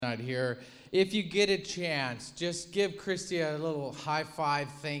Not here. If you get a chance, just give Christy a little high five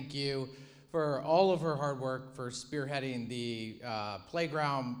thank you for all of her hard work for spearheading the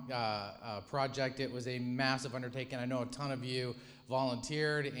playground project. It was a massive undertaking. I know a ton of you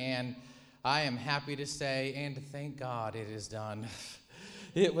volunteered, and I am happy to say and to thank God it is done.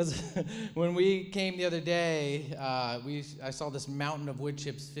 It was when we came the other day, I saw this mountain of wood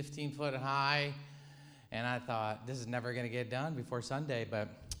chips 15 foot high, and I thought, this is never going to get done before Sunday,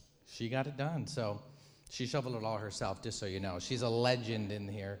 but she got it done. So she shoveled it all herself, just so you know. She's a legend in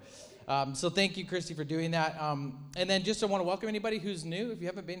here. So thank you, Christy, for doing that. And then just I want to welcome anybody who's new. If you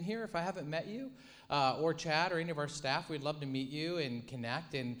haven't been here, if I haven't met you, or Chad or any of our staff, we'd love to meet you and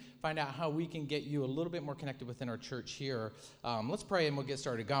connect and find out how we can get you a little bit more connected within our church here. Let's pray and we'll get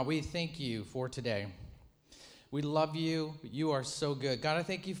started. God, we thank you for today. We love you. You are so good. God, I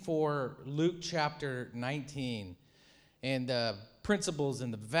thank you for Luke chapter 19 and the principles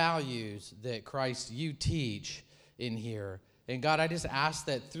and the values that Christ you teach in here. And God, I just ask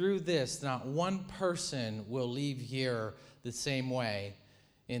that through this, not one person will leave here the same way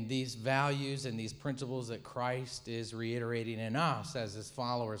in these values and these principles that Christ is reiterating in us as his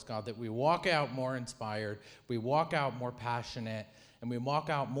followers, God, that we walk out more inspired, we walk out more passionate, and we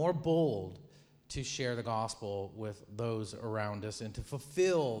walk out more bold to share the gospel with those around us and to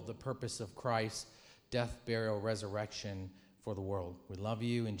fulfill the purpose of Christ's death, burial, resurrection for the world. We love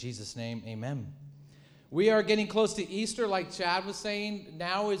you. In Jesus' name, amen. We are getting close to Easter, like Chad was saying.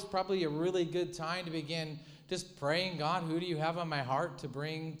 Now is probably a really good time to begin just praying, God, who do you have on my heart to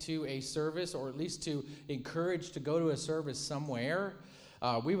bring to a service, or at least to encourage to go to a service somewhere?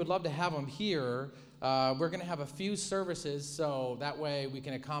 We would love to have them here. We're going to have a few services, so that way we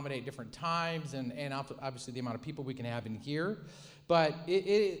can accommodate different times and obviously the amount of people we can have in here. But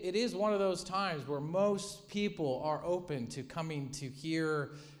it is one of those times where most people are open to coming to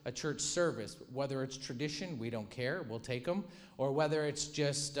hear a church service, whether it's tradition, we don't care, we'll take them, or whether it's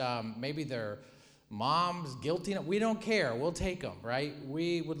just maybe their mom's guilty, we don't care, we'll take them, right?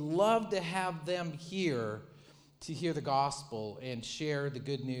 We would love to have them here to hear the gospel and share the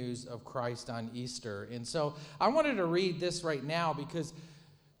good news of Christ on Easter. And so I wanted to read this right now because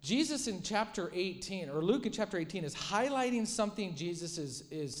Jesus in chapter 18, or Luke in chapter 18, is highlighting something Jesus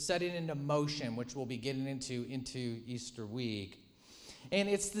is setting into motion, which we'll be getting into Easter week. And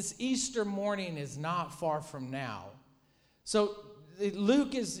it's this Easter morning is not far from now. So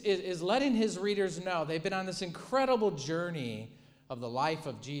Luke is letting his readers know they've been on this incredible journey of the life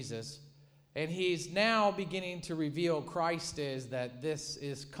of Jesus. And he's now beginning to reveal Christ is that this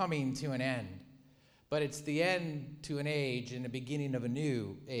is coming to an end. But it's the end to an age and the beginning of a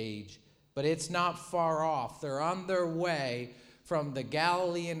new age. But it's not far off. They're on their way from the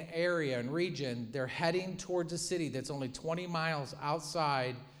Galilean area and region. They're heading towards a city that's only 20 miles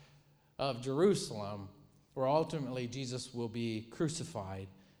outside of Jerusalem, where ultimately Jesus will be crucified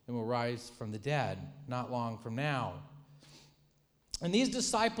and will rise from the dead not long from now. And these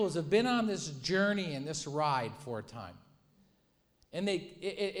disciples have been on this journey and this ride for a time. And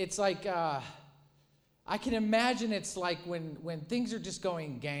it's like, I can imagine it's like when things are just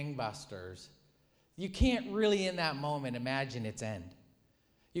going gangbusters, you can't really in that moment imagine its end.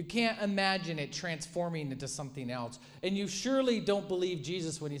 You can't imagine it transforming into something else. And you surely don't believe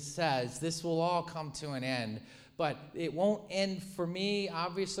Jesus when he says, this will all come to an end. But it won't end for me,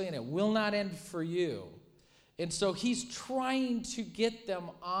 obviously, and it will not end for you. And so he's trying to get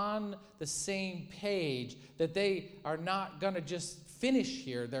them on the same page that they are not going to just finish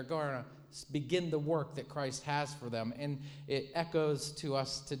here. They're going to begin the work that Christ has for them. And it echoes to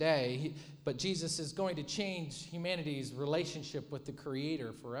us today. But Jesus is going to change humanity's relationship with the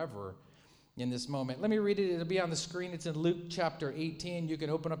Creator forever in this moment. Let me read it. It'll be on the screen. It's in Luke chapter 18. You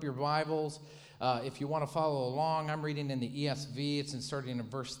can open up your Bibles if you want to follow along. I'm reading in the ESV. It's starting in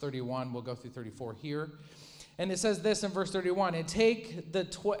verse 31. We'll go through 34 here. And it says this in verse 31, and taking the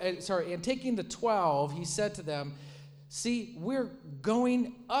 12, he said to them, see, we're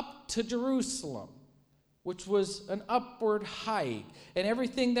going up to Jerusalem, which was an upward height, and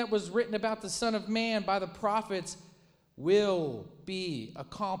everything that was written about the Son of Man by the prophets will be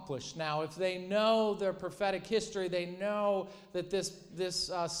accomplished. Now, if they know their prophetic history, they know that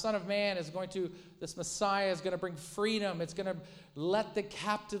this Son of Man this Messiah is going to bring freedom. It's going to let the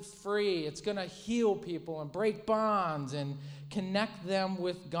captives free. It's going to heal people and break bonds and connect them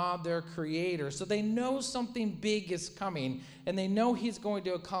with God, their Creator. So they know something big is coming, and they know he's going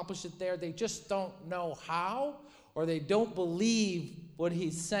to accomplish it there. They just don't know how, or they don't believe what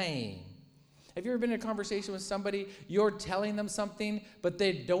he's saying. Have you ever been in a conversation with somebody, you're telling them something, but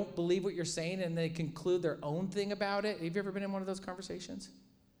they don't believe what you're saying, and they conclude their own thing about it? Have you ever been in one of those conversations?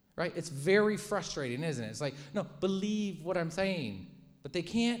 right? It's very frustrating, isn't it? It's like, no, believe what I'm saying. But they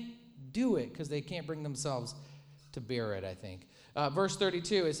can't do it because they can't bring themselves to bear it, I think. Verse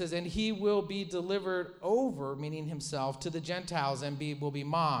 32, it says, and he will be delivered over, meaning himself, to the Gentiles and will be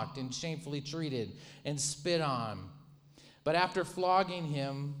mocked and shamefully treated and spit on. But after flogging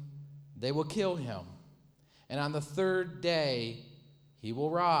him, they will kill him. And on the third day, he will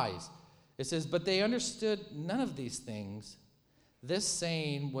rise. It says, but they understood none of these things. This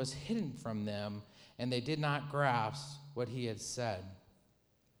saying was hidden from them, and they did not grasp what he had said.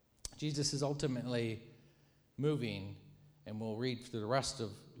 Jesus is ultimately moving, and we'll read through the rest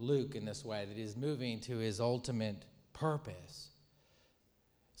of Luke in this way, that he's moving to his ultimate purpose.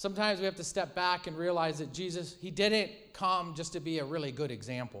 Sometimes we have to step back and realize that Jesus, he didn't come just to be a really good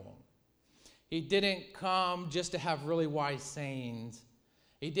example. He didn't come just to have really wise sayings.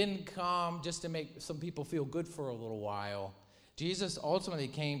 He didn't come just to make some people feel good for a little while. Jesus ultimately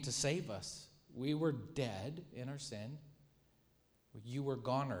came to save us. We were dead in our sin. You were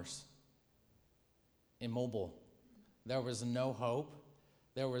goners, immobile. There was no hope.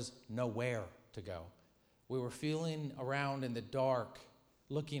 There was nowhere to go. We were feeling around in the dark,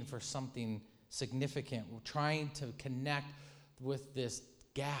 looking for something significant. We're trying to connect with this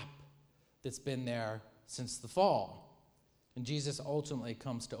gap that's been there since the fall. And Jesus ultimately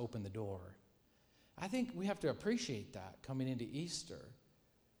comes to open the door. I think we have to appreciate that coming into Easter,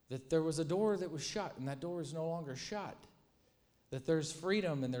 that there was a door that was shut, and that door is no longer shut. That there's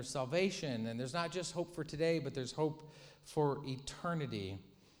freedom and there's salvation, and there's not just hope for today, but there's hope for eternity.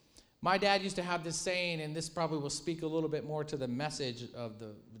 My dad used to have this saying, and this probably will speak a little bit more to the message of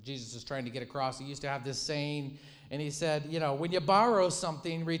the Jesus is trying to get across. He used to have this saying, and he said, you know, when you borrow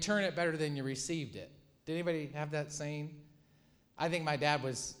something, return it better than you received it. Did anybody have that saying? I think my dad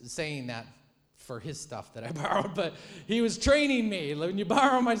was saying that for his stuff that I borrowed, but he was training me. When you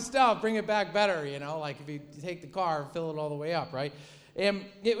borrow my stuff, bring it back better, you know, like if you take the car, fill it all the way up, right? And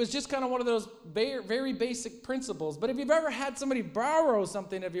it was just kind of one of those very basic principles. But if you've ever had somebody borrow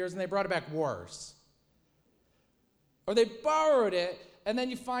something of yours and they brought it back worse, or they borrowed it and then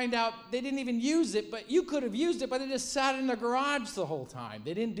you find out they didn't even use it, but you could have used it, but it just sat in the garage the whole time.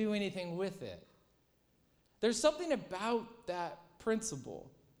 They didn't do anything with it. There's something about that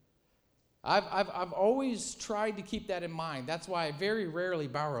principle. I've always tried to keep that in mind. That's why I very rarely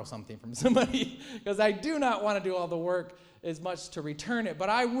borrow something from somebody, because I do not want to do all the work as much to return it. But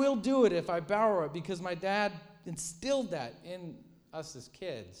I will do it if I borrow it, because my dad instilled that in us as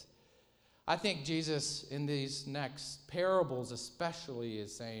kids. I think Jesus, in these next parables especially,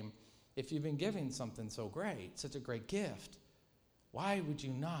 is saying, if you've been giving something so great, such a great gift, why would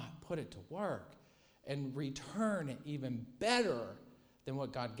you not put it to work and return it even better than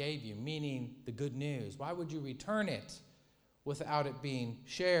what God gave you, meaning the good news? Why would you return it without it being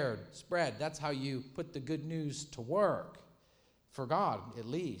shared, spread? That's how you put the good news to work, for God at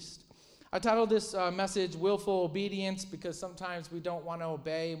least. I titled this message, Willful Obedience, because sometimes we don't want to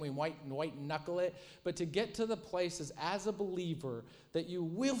obey and we white knuckle it, but to get to the places as a believer that you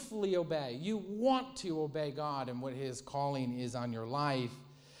willfully obey, you want to obey God and what his calling is on your life.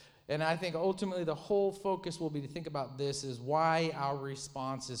 And I think ultimately the whole focus will be to think about this, is why our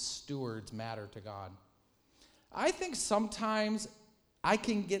response as stewards matter to God. I think sometimes I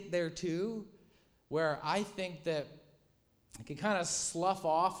can get there too, where I think that I can kind of slough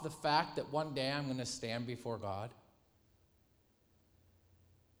off the fact that one day I'm going to stand before God.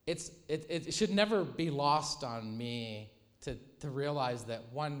 It should never be lost on me to realize that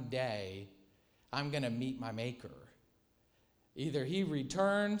one day I'm going to meet my Maker. Either he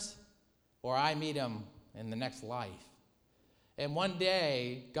returns or I meet him in the next life. And one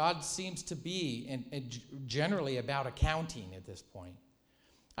day, God seems to be and generally about accounting at this point.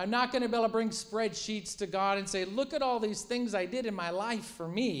 I'm not going to be able to bring spreadsheets to God and say, look at all these things I did in my life for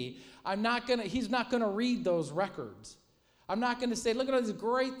me. He's not going to read those records. I'm not going to say, look at all these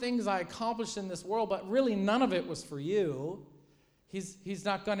great things I accomplished in this world, but really none of it was for you. He's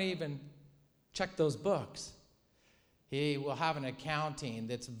not going to even check those books. He will have an accounting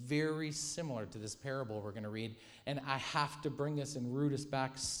that's very similar to this parable we're going to read. And I have to bring us and root us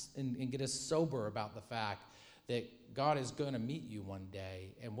back and get us sober about the fact that God is going to meet you one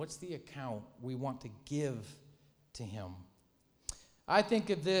day. And what's the account we want to give to him? I think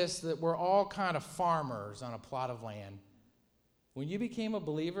of this, that we're all kind of farmers on a plot of land. When you became a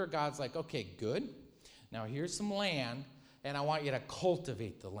believer, God's like, okay, good. Now here's some land, and I want you to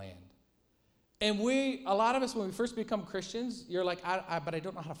cultivate the land. And a lot of us, when we first become Christians, you're like, but I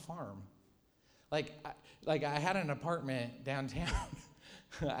don't know how to farm. Like I had an apartment downtown.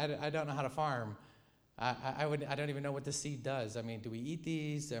 I don't know how to farm. I don't even know what the seed does. I mean, do we eat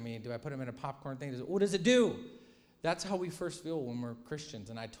these? I mean, do I put them in a popcorn thing? What does it do? That's how we first feel when we're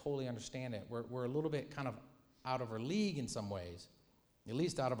Christians, and I totally understand it. We're a little bit kind of out of our league in some ways, at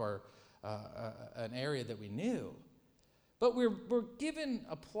least out of our an area that we knew. But we're given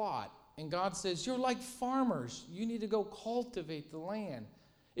a plot, and God says, you're like farmers. You need to go cultivate the land.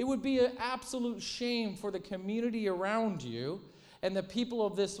 It would be an absolute shame for the community around you and the people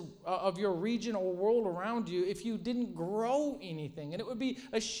of your region or world around you if you didn't grow anything. And it would be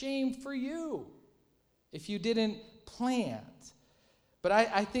a shame for you if you didn't plant. But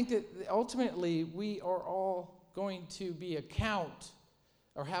I think that ultimately we are all going to be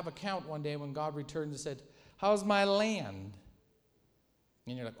have account one day when God returns and said, how's my land?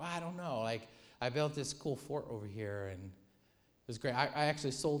 And you're like, well, I don't know. Like, I built this cool fort over here, and it was great. I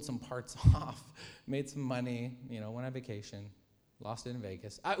actually sold some parts off, made some money, went on vacation, lost it in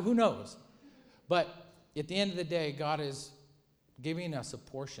Vegas. Who knows? But at the end of the day, God is giving us a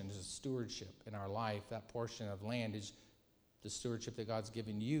portion, there's a stewardship in our life. That portion of land is the stewardship that God's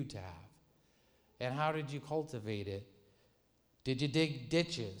given you to have. And how did you cultivate it? Did you dig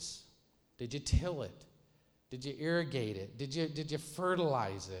ditches? Did you till it? Did you irrigate it? Did you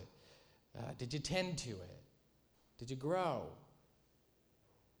fertilize it? Did you tend to it? Did you grow?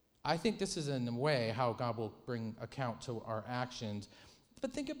 I think this is in a way how God will bring account to our actions.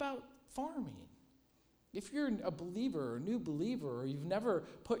 But think about farming. If you're a believer or a new believer, or you've never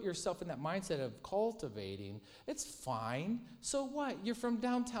put yourself in that mindset of cultivating, it's fine. So what? You're from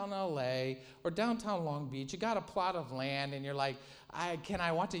downtown LA or downtown Long Beach. You got a plot of land, and you're like, I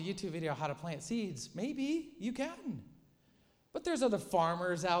watch a YouTube video how to plant seeds? Maybe you can. But there's other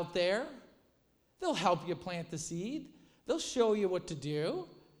farmers out there. They'll help you plant the seed. They'll show you what to do.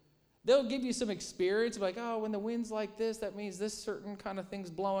 They'll give you some experience, like, oh, when the wind's like this, that means this certain kind of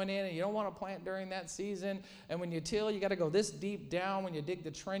thing's blowing in, and you don't want to plant during that season. And when you till, you got to go this deep down when you dig the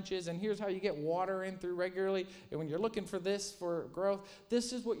trenches, and here's how you get water in through regularly. And when you're looking for this for growth,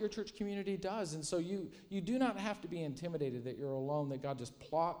 this is what your church community does. And so you do not have to be intimidated that you're alone, that God just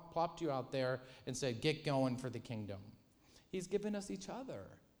plopped you out there and said, get going for the kingdom. He's given us each other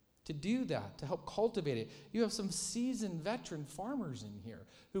to do that, to help cultivate it. You have some seasoned veteran farmers in here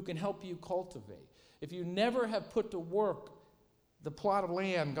who can help you cultivate. If you never have put to work the plot of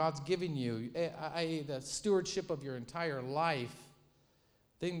land God's given you, i.e. the stewardship of your entire life,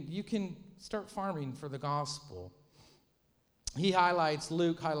 then you can start farming for the gospel. Luke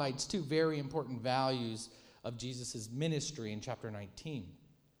highlights two very important values of Jesus' ministry in chapter 19.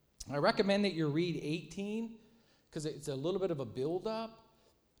 I recommend that you read 18 because it's a little bit of a build-up,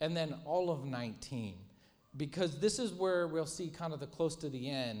 and then all of 19, because this is where we'll see kind of the close to the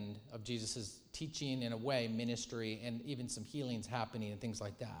end of Jesus' teaching, in a way, ministry, and even some healings happening and things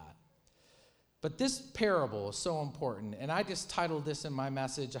like that. But this parable is so important, and I just titled this in my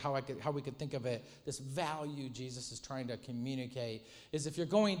message, how we could think of it, this value Jesus is trying to communicate, is if you're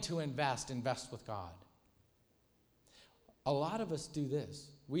going to invest with God. A lot of us do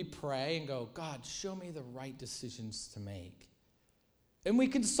this. We pray and go, God, show me the right decisions to make. And we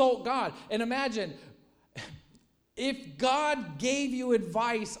consult God. And imagine, if God gave you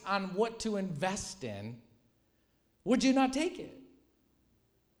advice on what to invest in, would you not take it?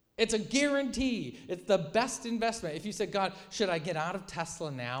 It's a guarantee. It's the best investment. If you said, God, should I get out of Tesla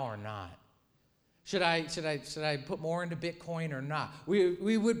now or not? Should I put more into Bitcoin or not?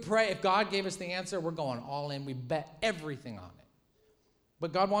 We would pray. If God gave us the answer, we're going all in. We bet everything on it.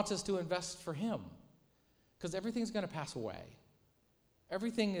 But God wants us to invest for him, because everything's going to pass away.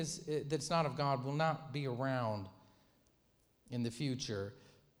 Everything that's not of God will not be around in the future.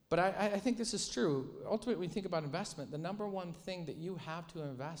 But I think this is true. Ultimately, when you think about investment, the number one thing that you have to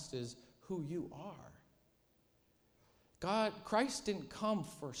invest is who you are. Christ didn't come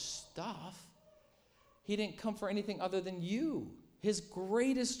for stuff. He didn't come for anything other than you, his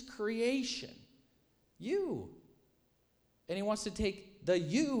greatest creation, you. And he wants to take the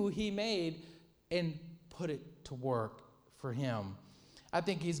you he made and put it to work for him. I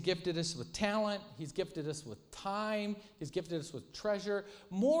think he's gifted us with talent. He's gifted us with time. He's gifted us with treasure.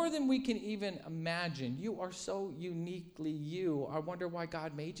 More than we can even imagine. You are so uniquely you. I wonder why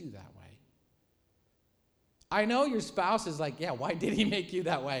God made you that way. I know your spouse is like, yeah, why did he make you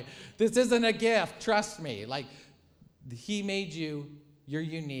that way? This isn't a gift. Trust me. Like, he made you. You're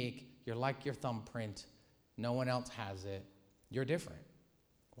unique. You're like your thumbprint. No one else has it. You're different.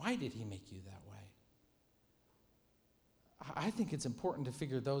 Why did he make you that way? I think it's important to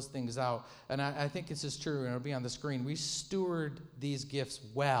figure those things out, and I think this is true, and it'll be on the screen. We steward these gifts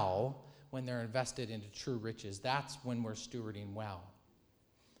well when they're invested into true riches. That's when we're stewarding well.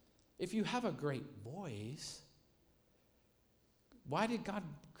 If you have a great voice, why did God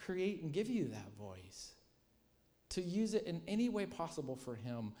create and give you that voice? To use it in any way possible for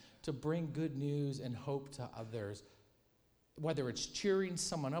him to bring good news and hope to others. Whether it's cheering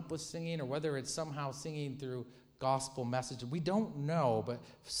someone up with singing or whether it's somehow singing through gospel message. We don't know, but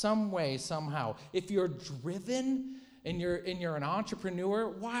some way, somehow. If you're driven and you're an entrepreneur,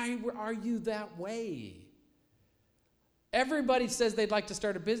 why are you that way? Everybody says they'd like to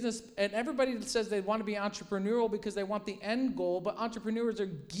start a business, and everybody says they want to be entrepreneurial because they want the end goal, but entrepreneurs are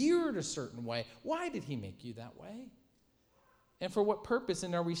geared a certain way. Why did he make you that way? And for what purpose?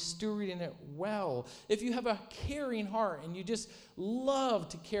 And are we stewarding it well? If you have a caring heart and you just love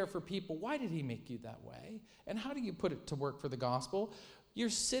to care for people, why did he make you that way? And how do you put it to work for the gospel? You're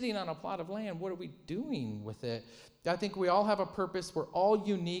sitting on a plot of land. What are we doing with it? I think we all have a purpose. We're all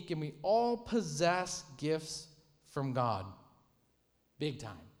unique, and we all possess gifts from God. Big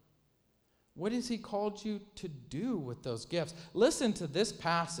time. What has he called you to do with those gifts? Listen to this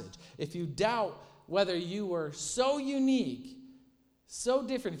passage. If you doubt whether you were so unique, so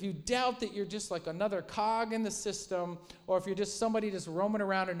different, if you doubt that you're just like another cog in the system, or if you're just somebody just roaming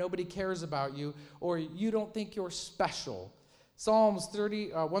around and nobody cares about you, or you don't think you're special, Psalms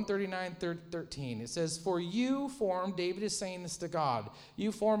 139:13, it says, "For you formed," David is saying this to God,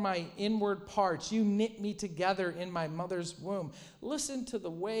 "you formed my inward parts. You knit me together in my mother's womb." Listen to the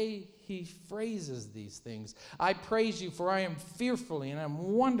way he phrases these things. "I praise you, for I am fearfully and I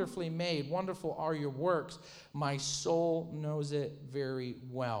am wonderfully made. Wonderful are your works. My soul knows it very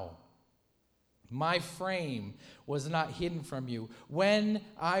well. My frame was not hidden from you when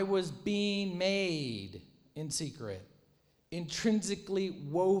I was being made in secret, intrinsically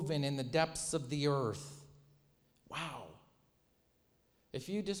woven in the depths of the earth." Wow. If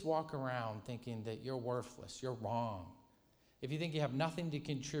you just walk around thinking that you're worthless, you're wrong. If you think you have nothing to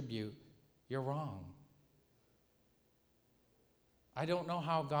contribute, you're wrong. I don't know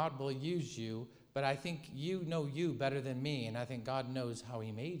how God will use you, but I think you know you better than me, and I think God knows how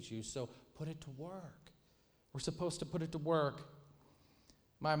he made you, so put it to work. We're supposed to put it to work.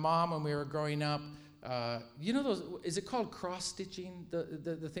 My mom, when we were growing up, you know those, is it called cross-stitching?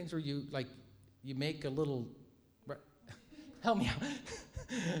 The things where you make a little, help me out.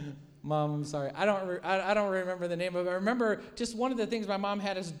 Mom, I'm sorry. I don't remember the name of it. I remember just one of the things my mom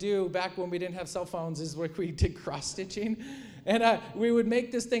had us do back when we didn't have cell phones is where we did cross-stitching. And we would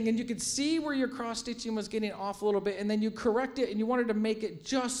make this thing, and you could see where your cross-stitching was getting off a little bit, and then you correct it, and you wanted to make it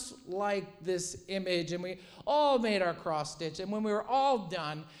just like this image. And we all made our cross-stitch. And when we were all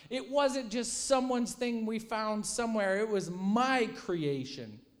done, it wasn't just someone's thing we found somewhere. It was my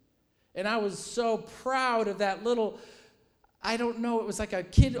creation. And I was so proud of that little, I don't know, it was like a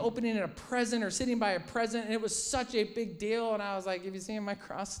kid opening a present or sitting by a present, and it was such a big deal. And I was like, have you seen my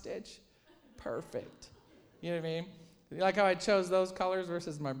cross-stitch? Perfect. You know what I mean? Like how I chose those colors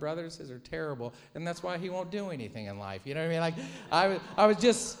versus my brother's. His are terrible, and that's why he won't do anything in life. You know what I mean? Like I was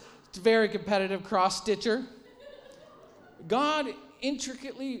just a very competitive cross-stitcher. God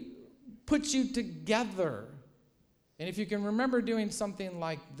intricately puts you together. And if you can remember doing something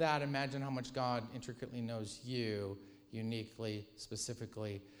like that, imagine how much God intricately knows you, uniquely,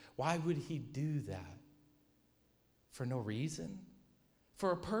 specifically. Why would he do that? For no reason?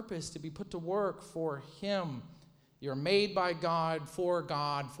 For a purpose, to be put to work for him. You're made by God,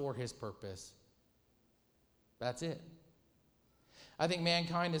 for his purpose. That's it. I think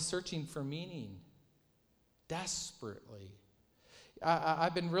mankind is searching for meaning desperately.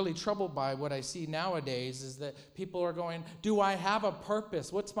 I've been really troubled by what I see nowadays is that people are going, do I have a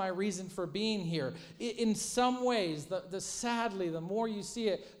purpose? What's my reason for being here? In some ways, sadly, the more you see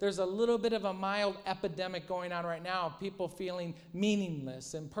it, there's a little bit of a mild epidemic going on right now of people feeling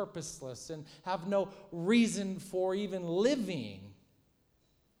meaningless and purposeless and have no reason for even living.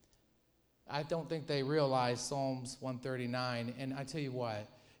 I don't think they realize Psalms 139. And I tell you what,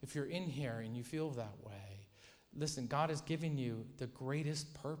 if you're in here and you feel that way, listen, God has given you the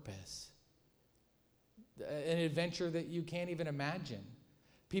greatest purpose, an adventure that you can't even imagine.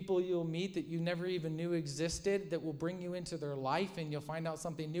 People you'll meet that you never even knew existed that will bring you into their life and you'll find out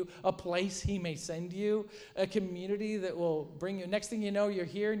something new. A place he may send you, a community that will bring you. Next thing you know, you're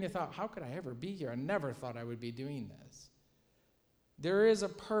here and you thought, how could I ever be here? I never thought I would be doing this. There is a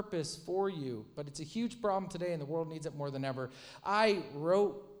purpose for you, but it's a huge problem today and the world needs it more than ever.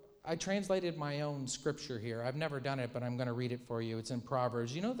 I translated my own scripture here. I've never done it, but I'm going to read it for you. It's in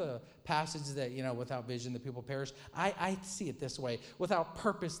Proverbs. You know the passage that, without vision, the people perish? I see it this way. Without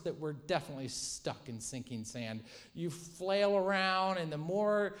purpose, that we're definitely stuck in sinking sand. You flail around, and the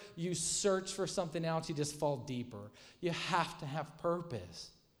more you search for something else, you just fall deeper. You have to have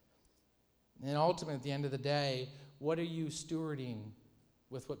purpose. And ultimately, at the end of the day, what are you stewarding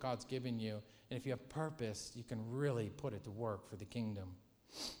with what God's given you? And if you have purpose, you can really put it to work for the kingdom.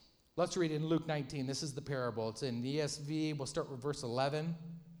 Let's read it in Luke 19. This is the parable. It's in the ESV. We'll start with verse 11.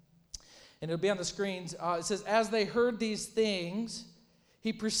 And it'll be on the screens. It says, as they heard these things,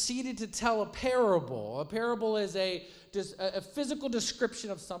 he proceeded to tell a parable. A parable is just a physical description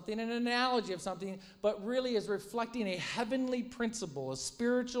of something, an analogy of something, but really is reflecting a heavenly principle, a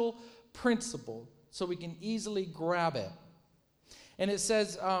spiritual principle, so we can easily grab it. And it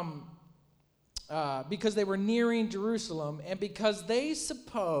says, because they were nearing Jerusalem, and because they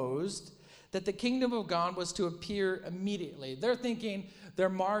supposed that the kingdom of God was to appear immediately. They're thinking their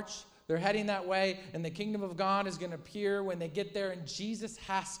march, they're heading that way, and the kingdom of God is going to appear when they get there, and Jesus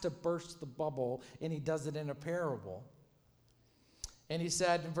has to burst the bubble, and he does it in a parable. And he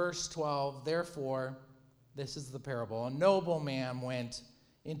said in verse 12, therefore, this is the parable, a noble man went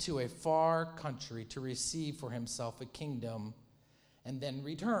into a far country to receive for himself a kingdom and then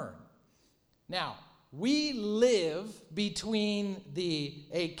return. Now, we live between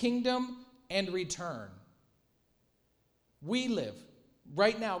a kingdom and return. We live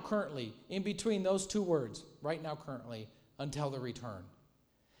right now, currently, in between those two words, right now, currently, until the return.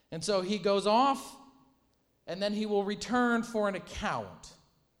 And so he goes off, and then he will return for an account.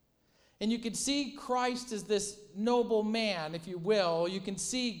 And you can see Christ as this noble man, if you will. You can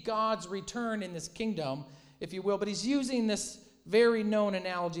see God's return in this kingdom, if you will. But he's using this very known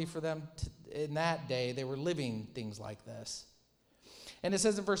analogy for them in that day. They were living things like this. And it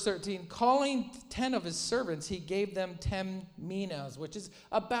says in verse 13, calling 10 of his servants, he gave them 10 minas, which is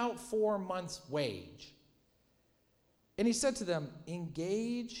about 4 months' wage. And he said to them,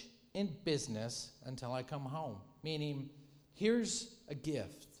 engage in business until I come home. Meaning, here's a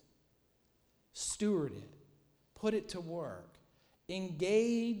gift. Steward it. Put it to work.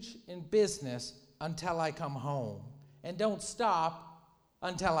 Engage in business until I come home. And don't stop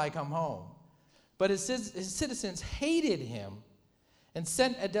until I come home. But his citizens hated him and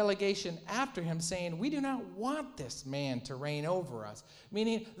sent a delegation after him, saying, we do not want this man to reign over us.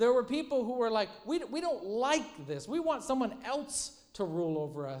 Meaning, there were people who were like, we don't like this. We want someone else to rule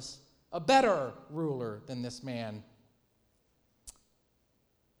over us, a better ruler than this man.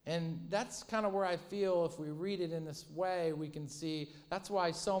 And that's kind of where I feel if we read it in this way, we can see that's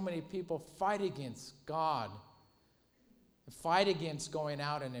why so many people fight against God, fight against going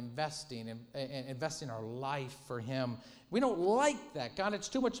out and investing our life for him. We don't like that. God, it's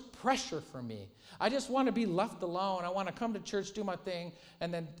too much pressure for me. I just want to be left alone. I want to come to church, do my thing,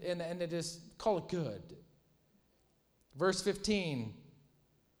 and then just call it good. Verse 15,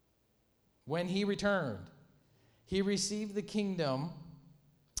 when he returned, he received the kingdom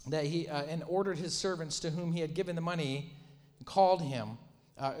that he and ordered his servants to whom he had given the money, called him,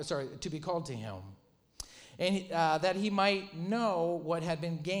 to be called to him. And that he might know what had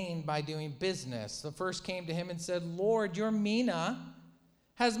been gained by doing business. The first came to him and said, Lord, your mina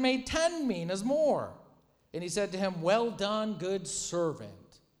has made 10 minas more. And he said to him, well done, good servant.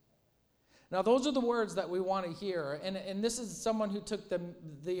 Now, those are the words that we want to hear. And this is someone who took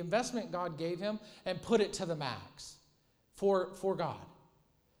the investment God gave him and put it to the max for God.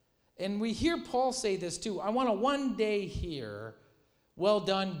 And we hear Paul say this too. I want to one day hear, well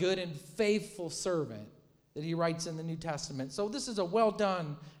done, good and faithful servant, that he writes in the New Testament. So this is a well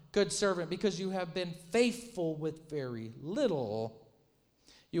done, good servant, because you have been faithful with very little.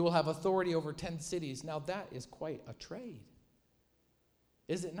 You will have authority over 10 cities. Now that is quite a trade.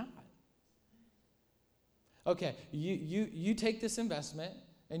 Is it not? Okay, you take this investment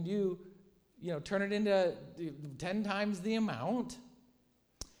and you turn it into 10 times the amount.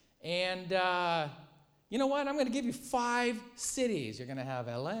 And you know what? I'm going to give you 5 cities. You're going to have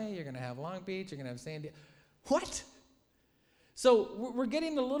LA, you're going to have Long Beach, you're going to have San Diego. What? So we're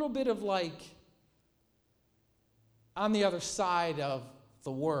getting a little bit of on the other side of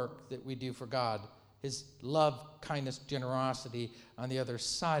the work that we do for God, his love, kindness, generosity on the other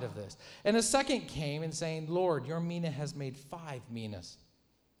side of this. And a second came and saying, Lord, your mina has made 5 minas.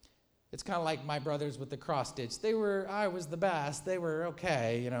 It's kind of like my brothers with the cross stitch. I was the best. They were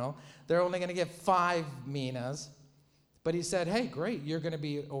okay, They're only going to get 5 minas. But he said, hey, great, you're going to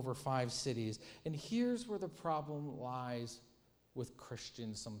be over 5 cities. And here's where the problem lies with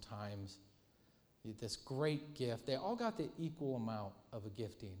Christians sometimes. This great gift. They all got the equal amount of a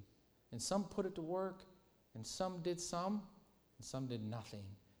gifting. And some put it to work, and some did some, and some did nothing.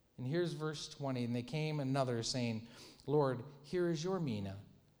 And here's verse 20. And they came another saying, Lord, here is your mina,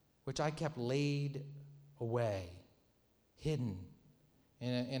 which I kept laid away, hidden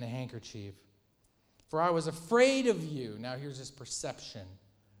in a handkerchief. For I was afraid of you. Now here's this perception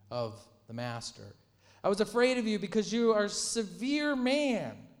of the master. I was afraid of you because you are a severe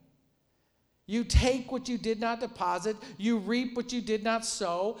man. You take what you did not deposit. You reap what you did not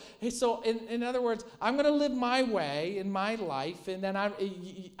sow. So in other words, I'm going to live my way in my life, and then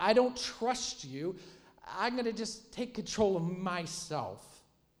I don't trust you. I'm going to just take control of myself.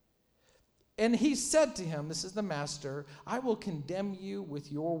 And he said to him, this is the master, I will condemn you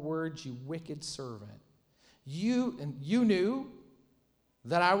with your words, you wicked servant. You knew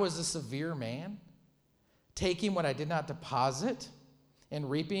that I was a severe man, taking what I did not deposit and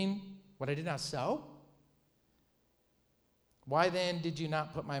reaping what I did not sow? Why then did you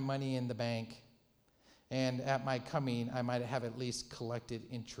not put my money in the bank? And at my coming, I might have at least collected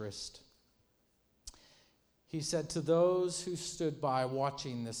interest. He said to those who stood by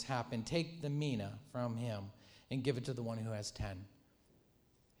watching this happen, take the mina from him and give it to the one who has 10.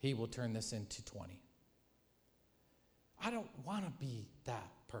 He will turn this into 20. I don't want to be that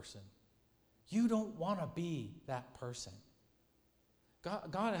person. You don't want to be that person.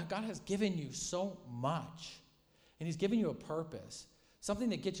 God has given you so much, and he's given you a purpose, something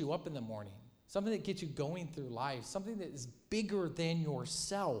that gets you up in the morning, something that gets you going through life, something that is bigger than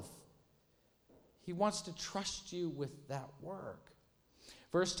yourself. He wants to trust you with that work.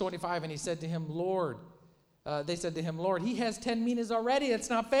 Verse 25, and he said to him, Lord, they said to him, Lord, he has 10 minas already. That's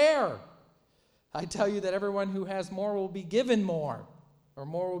not fair. I tell you that everyone who has more will be given more, or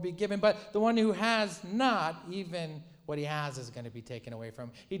more will be given. But the one who has not, even what he has is going to be taken away from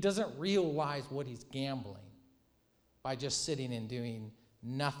him. He doesn't realize what he's gambling by just sitting and doing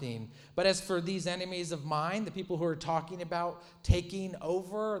nothing. But as for these enemies of mine, the people who are talking about taking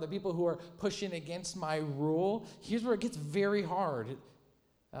over, the people who are pushing against my rule, here's where it gets very hard.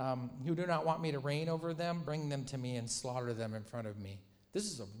 Who do not want me to reign over them, bring them to me and slaughter them in front of me. This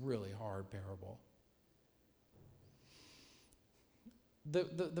is a really hard parable.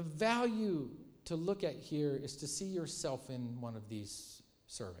 The value to look at here is to see yourself in one of these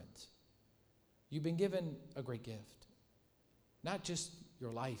servants. You've been given a great gift. Not just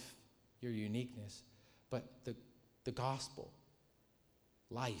your life, your uniqueness, but the gospel,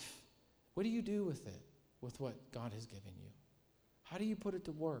 life. What do you do with it, with what God has given you? How do you put it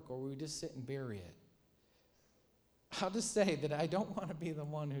to work, or will we just sit and bury it? I'll just say that I don't want to be the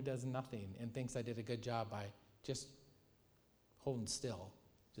one who does nothing and thinks I did a good job by just holding still,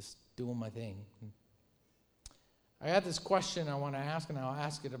 just doing my thing. I have this question I want to ask, and I'll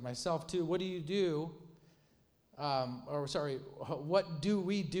ask it of myself too. What do you do? What do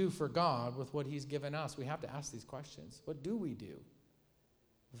we do for God with what he's given us? We have to ask these questions. What do we do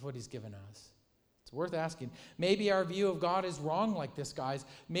with what he's given us? It's worth asking. Maybe our view of God is wrong like this, guys.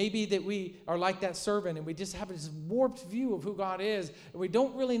 Maybe that we are like that servant and we just have this warped view of who God is, and we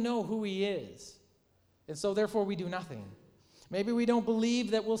don't really know who he is. And so therefore we do nothing. Maybe we don't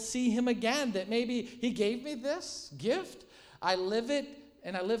believe that we'll see him again, that maybe he gave me this gift, I live it,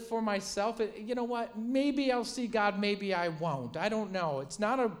 and I live for myself. You know what? Maybe I'll see God, maybe I won't. I don't know. It's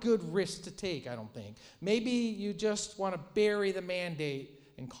not a good risk to take, I don't think. Maybe you just want to bury the mandate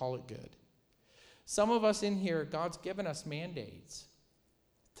and call it good. Some of us in here, God's given us mandates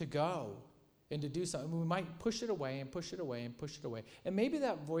to go and to do something. We might push it away and push it away and push it away. And maybe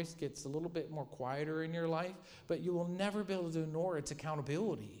that voice gets a little bit more quieter in your life, but you will never be able to ignore its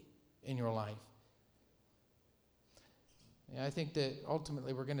accountability in your life. And I think that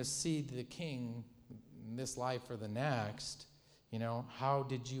ultimately we're going to see the king in this life or the next. You know, how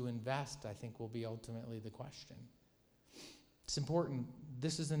did you invest, I think will be ultimately the question. It's important.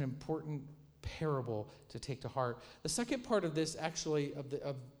 This is an important parable to take to heart. The second part of this, actually,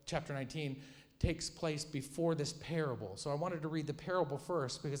 of chapter 19, takes place before this parable. So I wanted to read the parable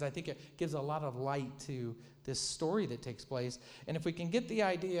first because I think it gives a lot of light to this story that takes place. And if we can get the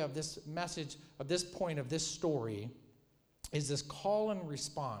idea of this message, of this point of this story, is this call and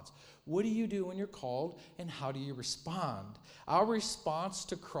response. What do you do when you're called, and how do you respond? Our response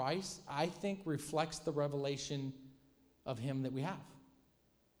to Christ, I think, reflects the revelation of him that we have.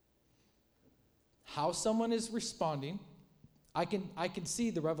 How someone is responding, I can see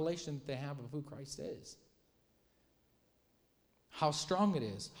the revelation that they have of who Christ is. How strong it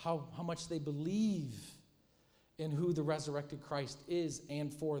is, how much they believe in who the resurrected Christ is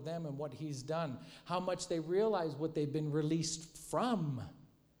and for them and what he's done. How much they realize what they've been released from,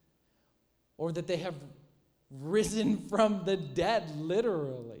 or that they have risen from the dead,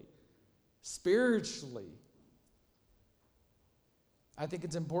 literally, spiritually. I think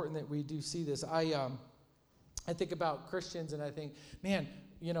it's important that we do see this. I think about Christians and I think, man,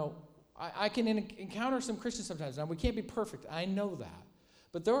 you know, I can encounter some Christians sometimes. Now, we can't be perfect. I know that.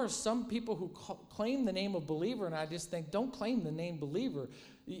 But there are some people who claim the name of believer, and I just think, don't claim the name believer.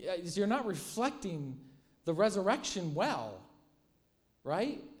 you're not reflecting the resurrection well,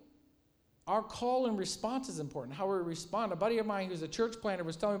 right? Our call and response is important, how we respond. A buddy of mine who's a church planner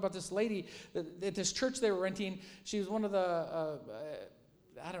was telling me about this lady at this church they were renting. She was one of the,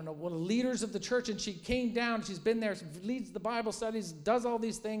 one of the leaders of the church, and she came down. She's been there, leads the Bible studies, does all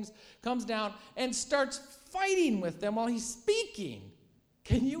these things, comes down, and starts fighting with them while he's speaking.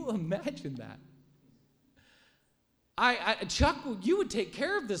 Can you imagine that? Chuck, you would take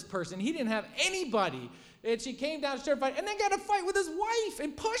care of this person. He didn't have anybody. And she came down, started fighting, and then got a fight with his wife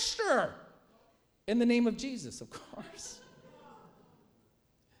and pushed her. In the name of Jesus, of course.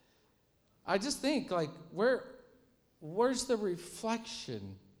 I just think, where's the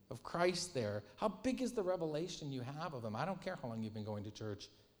reflection of Christ there? How big is the revelation you have of him? I don't care how long you've been going to church.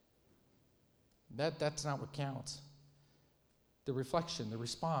 That's not what counts. The reflection, the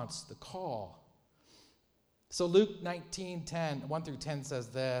response, the call. So Luke 19:10, 1 through 10 says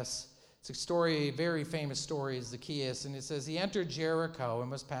this. It's a story, a very famous story, is Zacchaeus, and it says, he entered Jericho and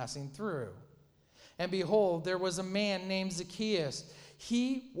was passing through. And behold, there was a man named Zacchaeus.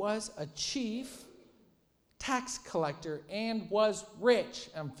 He was a chief tax collector and was rich,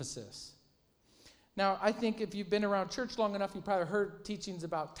 emphasis. Now, I think if you've been around church long enough, you probably heard teachings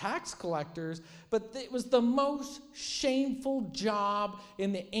about tax collectors, but it was the most shameful job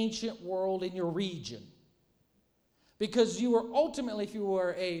in the ancient world in your region. Because you were ultimately, if you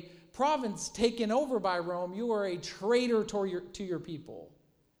were a province taken over by Rome, you were a traitor to your people.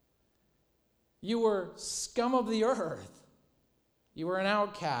 You were scum of the earth. You were an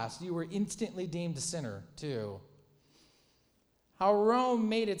outcast. You were instantly deemed a sinner, too. How Rome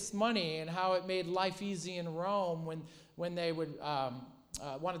made its money and how it made life easy in Rome when they would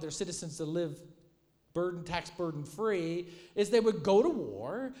wanted their citizens to live tax burden free, is they would go to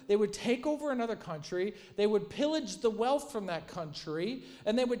war, they would take over another country, they would pillage the wealth from that country,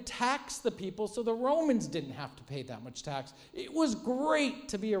 and they would tax the people so the Romans didn't have to pay that much tax. It was great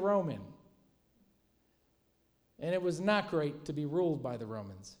to be a Roman. And it was not great to be ruled by the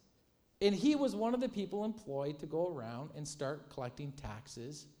Romans. And he was one of the people employed to go around and start collecting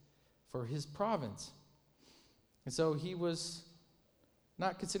taxes for his province. And so he was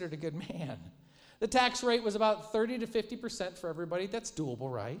not considered a good man. The tax rate was about 30 to 50% for everybody. That's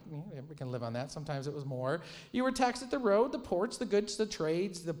doable, right? We can live on that. Sometimes it was more. You were taxed at the road, the ports, the goods, the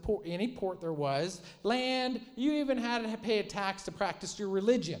trades, any port there was, land. You even had to pay a tax to practice your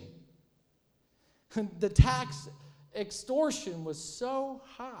religion. The tax extortion was so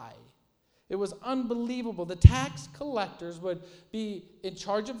high. It was unbelievable. The tax collectors would be in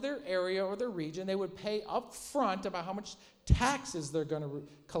charge of their area or their region. They would pay up front about how much taxes they're going to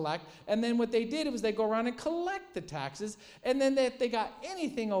collect. And then what they did was they go around and collect the taxes. And then if they got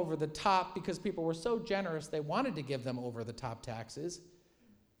anything over the top, because people were so generous, they wanted to give them over the top taxes.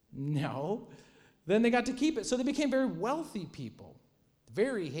 No. Then they got to keep it. So they became very wealthy people,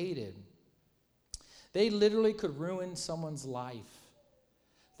 very hated. They literally could ruin someone's life.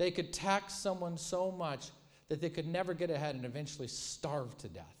 They could tax someone so much that they could never get ahead and eventually starve to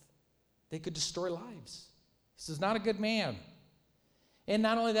death. They could destroy lives. This is not a good man. And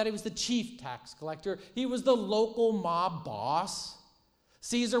not only that, he was the chief tax collector. He was the local mob boss.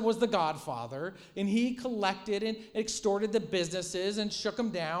 Caesar was the godfather, and he collected and extorted the businesses and shook them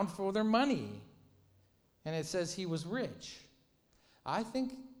down for their money. And it says he was rich. I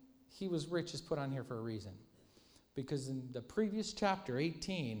think he was rich is put on here for a reason. Because in the previous chapter,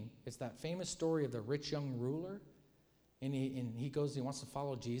 18, it's that famous story of the rich young ruler. And he goes, he wants to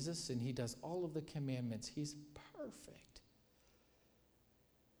follow Jesus, and he does all of the commandments. He's perfect.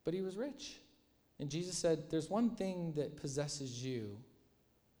 But he was rich. And Jesus said, there's one thing that possesses you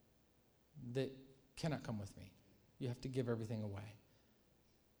that cannot come with me. You have to give everything away.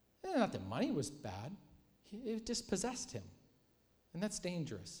 And not that money was bad. It just possessed him. And that's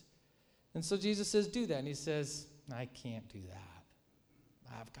dangerous. And so Jesus says, do that. And he says, I can't do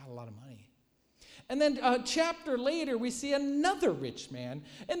that. I've got a lot of money. And then a chapter later, we see another rich man.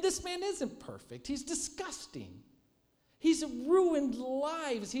 And this man isn't perfect. He's disgusting. He's ruined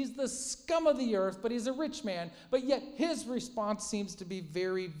lives. He's the scum of the earth, but he's a rich man. But yet his response seems to be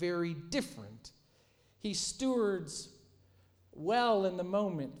very, very different. He stewards well in the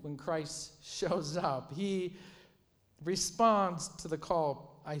moment when Christ shows up. He responds to the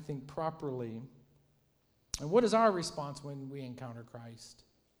call, I think, properly. And what is our response when we encounter Christ?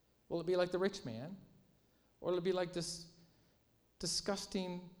 Will it be like the rich man? Or will it be like this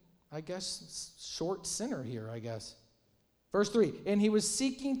disgusting, I guess, short sinner here, I guess? Verse 3, and he was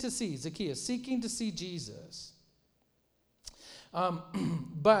seeking to see, Zacchaeus, seeking to see Jesus.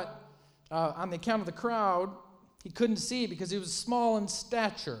 But on the account of the crowd, He couldn't see because he was small in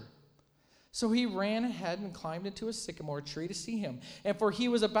stature. So he ran ahead and climbed into a sycamore tree to see him. And for he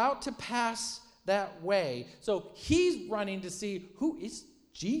was about to pass that way. So he's running to see who is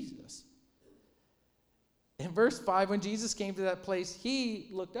Jesus. In verse 5, when Jesus came to that place, he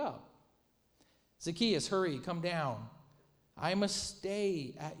looked up. Zacchaeus, hurry, come down. I must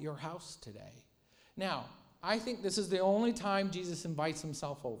stay at your house today. Now, I think this is the only time Jesus invites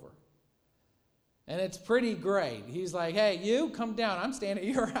himself over. And it's pretty great. He's like, hey, you come down. I'm staying at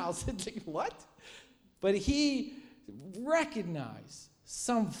your house. It's like, what? But he recognized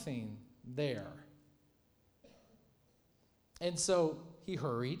something there. And so he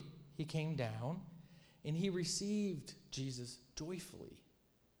hurried. He came down. And he received Jesus joyfully.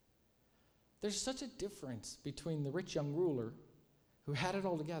 There's such a difference between the rich young ruler who had it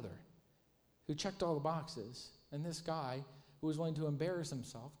all together, who checked all the boxes, and this guy who was willing to embarrass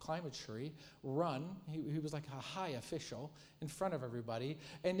himself, climb a tree, run. He was like a high official in front of everybody,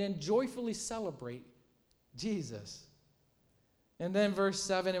 and then joyfully celebrate Jesus. And then verse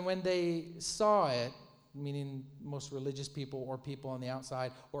 7, and when they saw it, meaning most religious people or people on the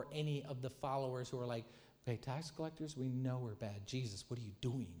outside or any of the followers who are like, hey, tax collectors, we know we're bad. Jesus, what are you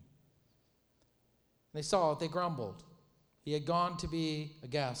doing? They saw it, they grumbled. He had gone to be a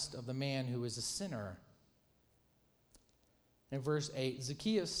guest of the man who is a sinner. In verse 8,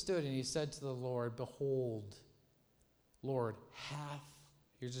 Zacchaeus stood and he said to the Lord, behold, Lord,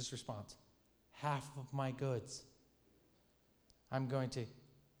 here's his response, half of my goods I'm going to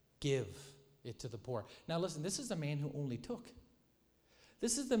give it to the poor. Now listen, this is the man who only took.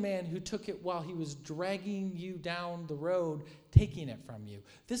 This is the man who took it while he was dragging you down the road, taking it from you.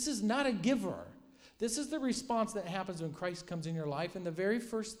 This is not a giver. This is the response that happens when Christ comes in your life. And the very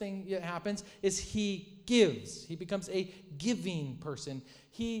first thing that happens is he gives. He becomes a giving person.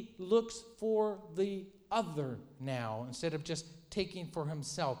 He looks for the other now instead of just taking for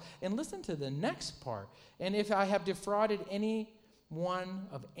himself. And listen to the next part. And if I have defrauded anyone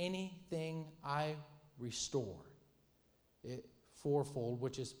of anything, I restore it fourfold,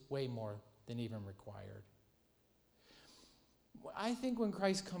 which is way more than even required. I think when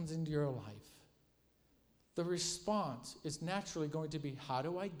Christ comes into your life, the response is naturally going to be, how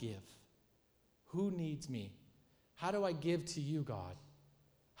do I give? Who needs me? How do I give to you, God?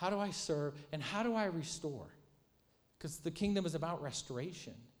 How do I serve? And how do I restore? Because the kingdom is about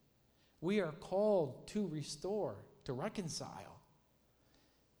restoration. We are called to restore, to reconcile.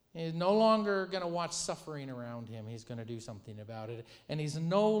 He's no longer going to watch suffering around him. He's going to do something about it. And he's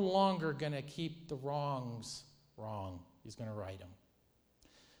no longer going to keep the wrongs wrong. He's going to right them.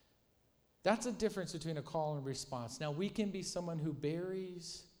 That's a difference between a call and response. Now, we can be someone who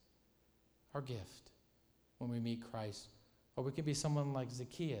buries our gift when we meet Christ, or we can be someone like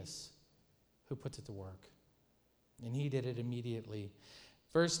Zacchaeus who puts it to work. And he did it immediately.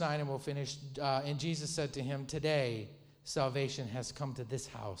 Verse 9, and we'll finish. And Jesus said to him, today salvation has come to this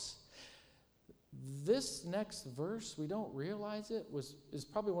house. This next verse, we don't realize it, is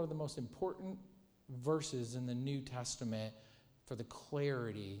probably one of the most important verses in the New Testament for the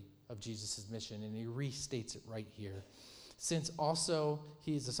clarity of Jesus' mission, and he restates it right here. Since also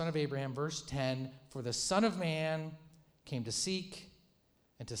he is the son of Abraham, verse 10, for the Son of Man came to seek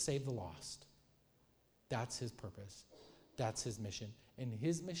and to save the lost. That's his purpose. That's his mission. And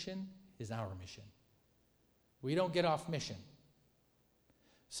his mission is our mission. We don't get off mission.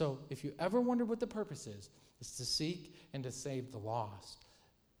 So if you ever wonder what the purpose is, it's to seek and to save the lost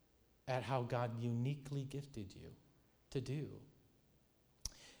at how God uniquely gifted you to do.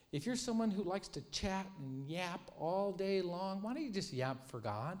 If you're someone who likes to chat and yap all day long, why don't you just yap for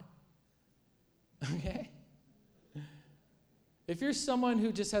God? Okay? If you're someone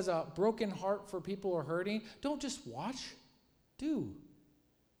who just has a broken heart for people who are hurting, don't just watch. Do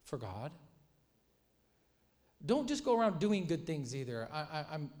for God. Don't just go around doing good things either.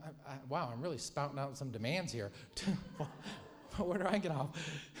 Wow, I'm really spouting out some demands here. Where do I get off?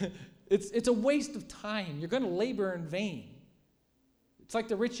 It's a waste of time. You're going to labor in vain. It's like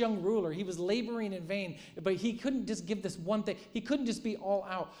the rich young ruler. He was laboring in vain, but he couldn't just give this one thing. He couldn't just be all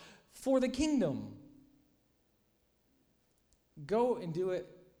out for the kingdom. Go and do it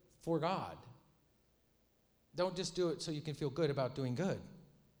for God. Don't just do it so you can feel good about doing good.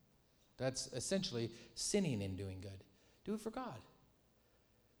 That's essentially sinning in doing good. Do it for God.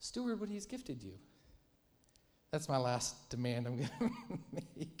 Steward what he's gifted you. That's my last demand I'm going to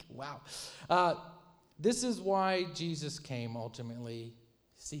make. Wow. This is why Jesus came ultimately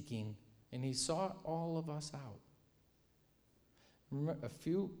seeking, and he sought all of us out. Remember, a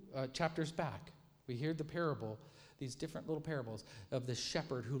few chapters back, We hear the parable, these different little parables of the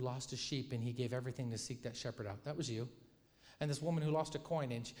shepherd who lost a sheep and he gave everything to seek that shepherd out. That was you. And this woman who lost a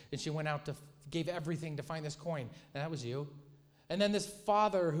coin and she went out gave everything to find this coin. And that was you. And then this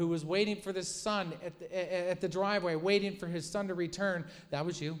father who was waiting for this son at the driveway, waiting for his son to return. That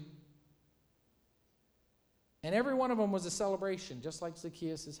was you. And every one of them was a celebration, just like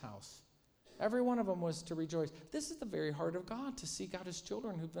Zacchaeus' house. Every one of them was to rejoice. This is the very heart of God, to seek out his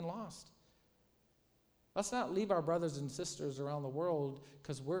children who've been lost. Let's not leave our brothers and sisters around the world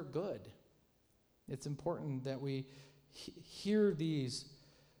because we're good. It's important that we hear these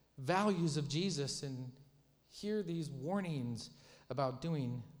values of Jesus and hear these warnings about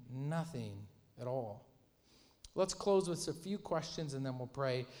doing nothing at all. Let's close with a few questions and then we'll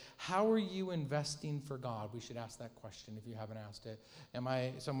pray. How are you investing for God? We should ask that question if you haven't asked it. Am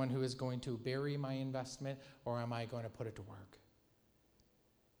I someone who is going to bury my investment, or am I going to put it to work?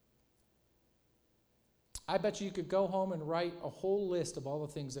 I bet you could go home and write a whole list of all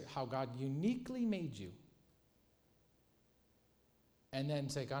the things that how God uniquely made you. And then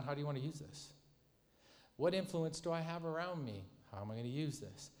say, God, how do you want to use this? What influence do I have around me? How am I going to use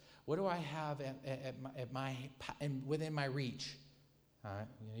this? What do I have within my reach? I'm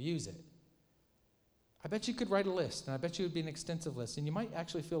going to use it. I bet you could write a list, and I bet you it would be an extensive list, and you might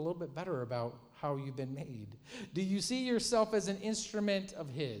actually feel a little bit better about how you've been made. Do you see yourself as an instrument of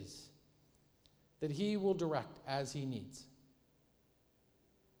his that he will direct as he needs?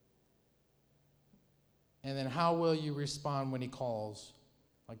 And then how will you respond when he calls?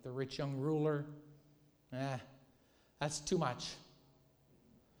 Like the rich young ruler? That's too much.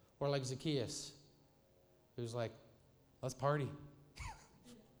 Or like Zacchaeus, who's like, let's party.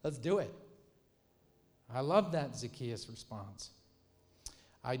 Let's do it. I love that Zacchaeus response.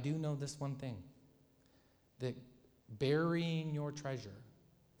 I do know this one thing, that burying your treasure,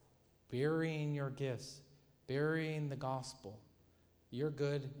 burying your gifts, burying the gospel, you're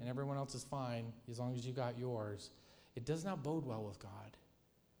good and everyone else is fine as long as you got yours, it does not bode well with God.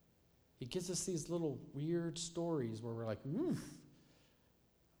 He gives us these little weird stories where we're like, oof.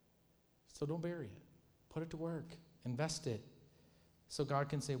 So don't bury it. Put it to work. Invest it. So God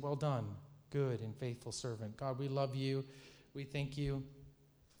can say, well done, good and faithful servant. God, we love you. We thank you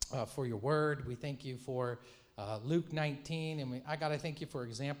for your word. We thank you for Luke 19. And I got to thank you for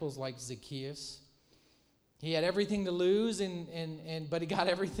examples like Zacchaeus. He had everything to lose, but he got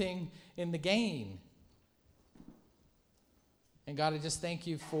everything in the gain. And God, I just thank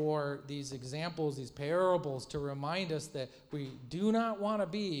you for these examples, these parables, to remind us that we do not want to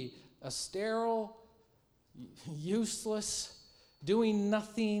be a sterile, useless, doing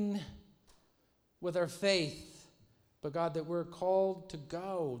nothing with our faith. But God, that we're called to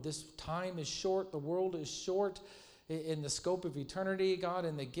go. This time is short. The world is short in the scope of eternity, God,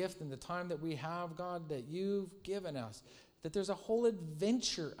 and the gift and the time that we have, God, that you've given us. That there's a whole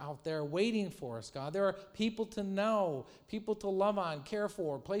adventure out there waiting for us, God. There are people to know, people to love on, care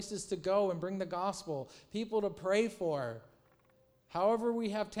for, places to go and bring the gospel, people to pray for. However we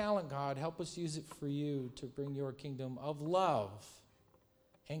have talent, God, help us use it for you to bring your kingdom of love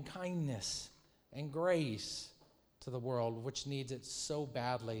and kindness and grace to the world, which needs it so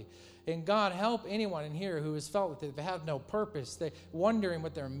badly. And God, help anyone in here who has felt that they have no purpose, they wondering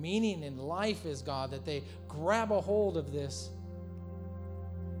what their meaning in life is, God, that they grab a hold of this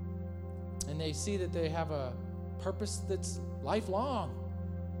and they see that they have a purpose that's lifelong,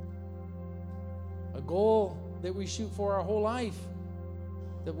 a goal that we shoot for our whole life,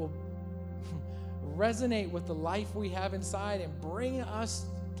 that will resonate with the life we have inside and bring us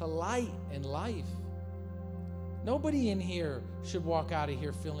to light and life. Nobody in here should walk out of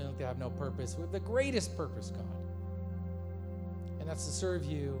here feeling like they have no purpose. We have the greatest purpose, God. And that's to serve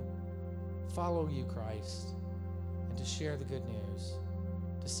you, follow you, Christ, and to share the good news,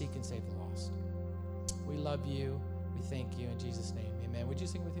 to seek and save the lost. We love you. We thank you. In Jesus' name, amen. Would you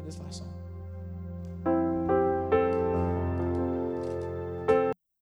sing with me this last song?